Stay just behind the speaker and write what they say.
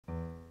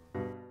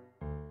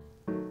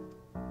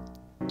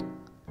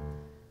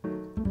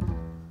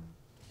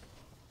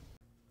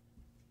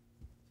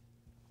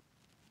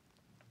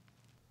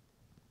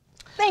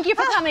Thank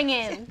you for coming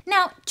in.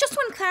 Now, just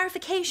one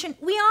clarification.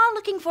 We are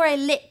looking for a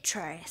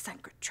literary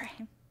secretary.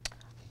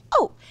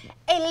 Oh,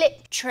 A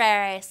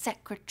literary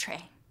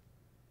secretary.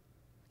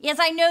 Yes,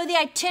 I know the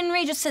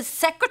itinerary just says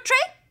secretary,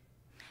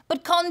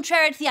 but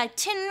contrary to the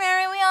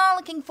itinerary, we are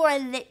looking for a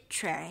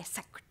literary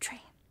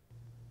secretary.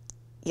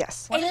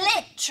 Yes. A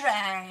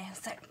literary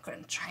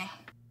secretary.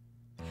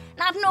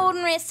 Not an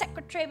ordinary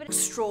secretary, but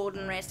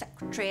extraordinary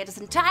secretary. It is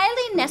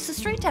entirely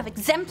necessary to have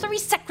exemplary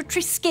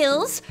secretary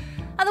skills.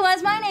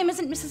 Otherwise, my name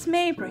isn't Mrs.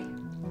 Mayberry.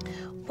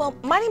 Well,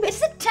 my name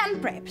is... It's a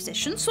temporary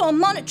position, so our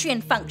monetary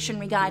and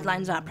functionary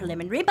guidelines are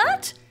preliminary,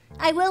 but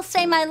I will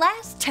say my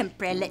last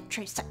temporary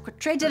literary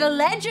secretary did a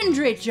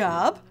legendary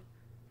job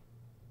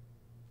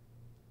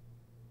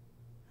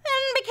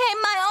and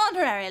became my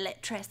honorary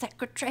literary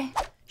secretary.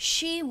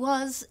 She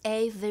was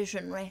a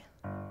visionary.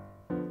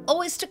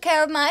 Always took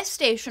care of my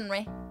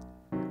stationery.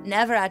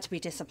 Never had to be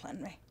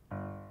disciplinary.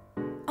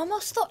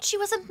 Almost thought she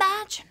was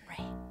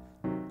imaginary.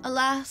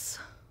 Alas,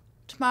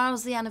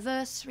 tomorrow's the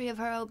anniversary of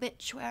her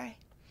obituary.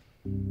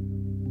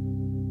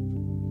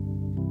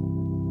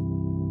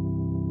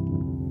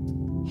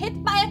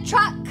 Hit by a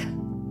truck.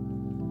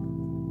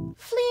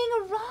 Fleeing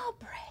a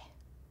robbery.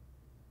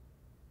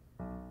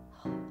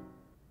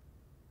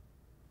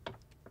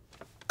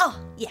 Ah,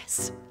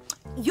 yes.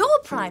 Your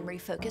primary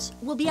focus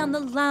will be on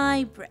the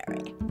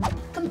library,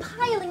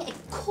 compiling a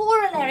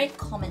corollary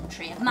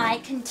commentary of my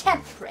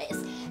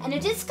contemporaries, and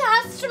it is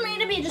customary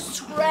to be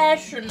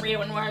discretionary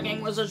when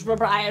working with such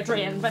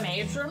proprietary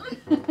information.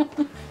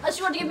 Unless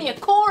you want to give me a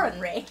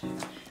coronary.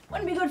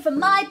 Wouldn't be good for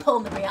my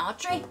pulmonary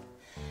artery.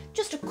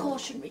 Just a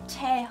cautionary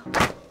tale.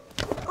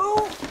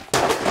 Oh.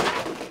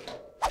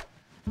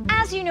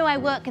 As you know, I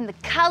work in the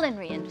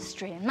culinary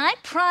industry, and my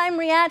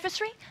primary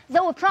adversary,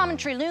 though a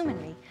promontory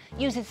luminary,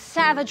 uses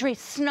savagery,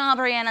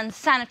 snobbery, and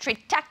unsanitary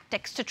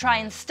tactics to try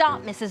and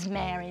stop Mrs.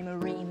 Mary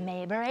Marie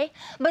Mayberry.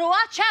 But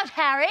watch out,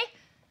 Harry.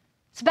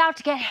 It's about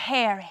to get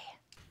hairy.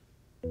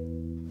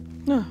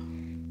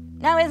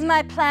 Now, is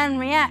my plan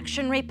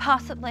reactionary?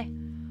 Possibly.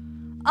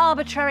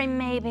 Arbitrary?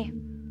 Maybe.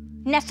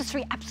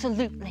 Necessary?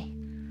 Absolutely.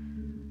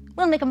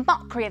 We'll make a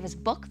mockery of his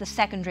book, The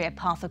Secondary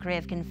Apothecary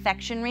of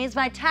Confectionaries,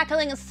 by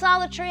tackling a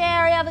solitary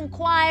area of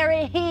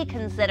inquiry he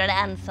considered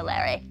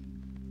ancillary.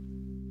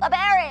 The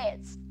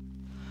berries.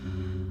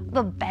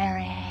 The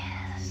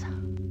berries.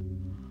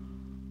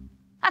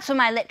 That's where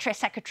my literary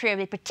secretary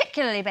will be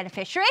particularly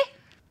beneficiary.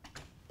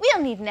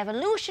 We'll need an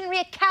evolutionary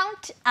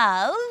account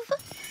of...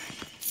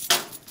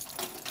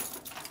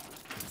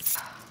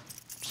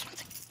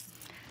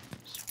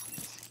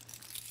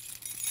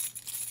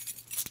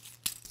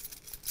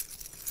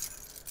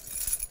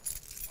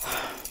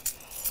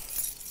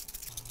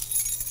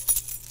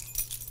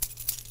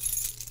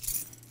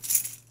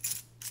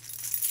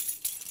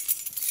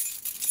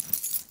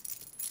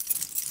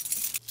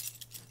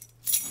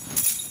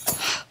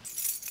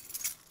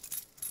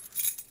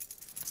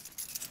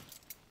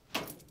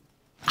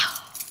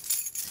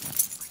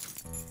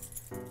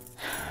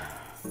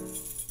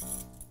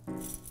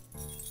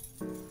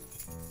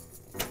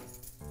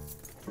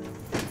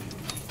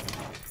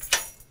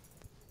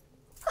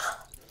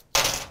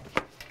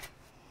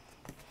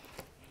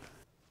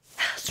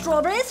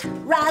 Strawberries,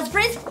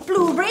 raspberries,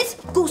 blueberries,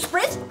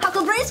 gooseberries,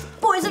 huckleberries,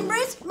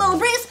 boysenberries,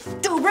 mulberries,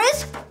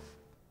 dewberries,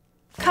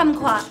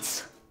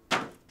 kumquats.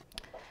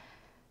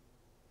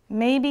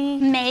 Maybe...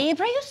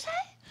 Mayberry, you say?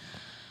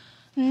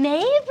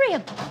 Mayberry,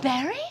 a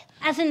berry?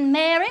 As in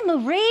Mary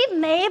Marie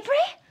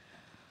Mayberry?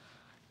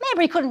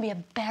 Mayberry couldn't be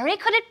a berry,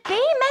 could it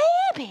be?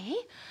 Maybe.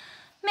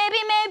 Maybe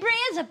Mayberry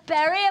is a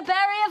berry of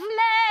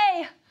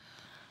May.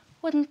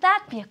 Wouldn't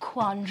that be a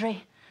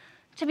quandary?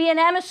 To be an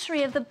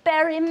emissary of the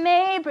berry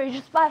Mayberry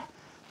just by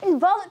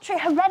involuntary,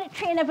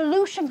 hereditary, and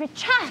evolutionary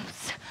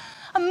chance.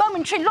 A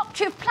momentary look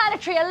to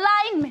planetary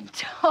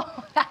alignment.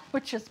 Oh, that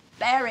would just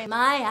bury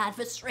My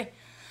adversary.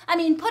 I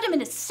mean, put him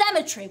in a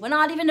cemetery where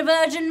not even a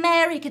Virgin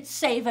Mary could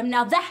save him.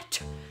 Now that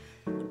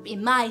would be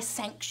my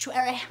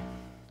sanctuary.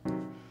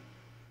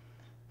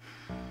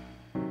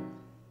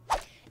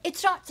 It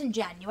starts in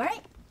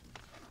January.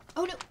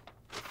 Oh no,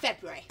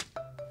 February.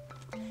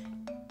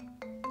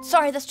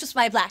 Sorry, that's just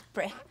my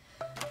BlackBerry.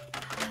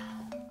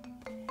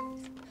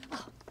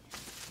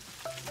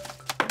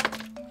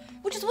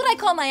 Which is what I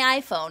call my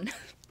iPhone.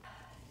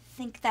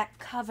 Think that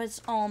covers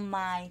all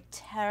my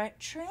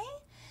territory.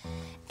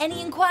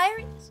 Any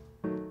inquiries?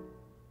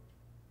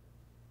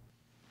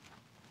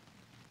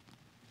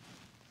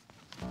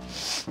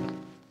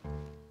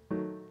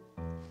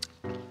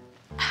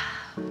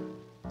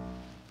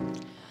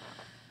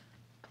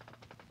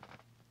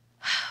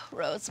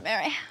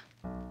 Rosemary.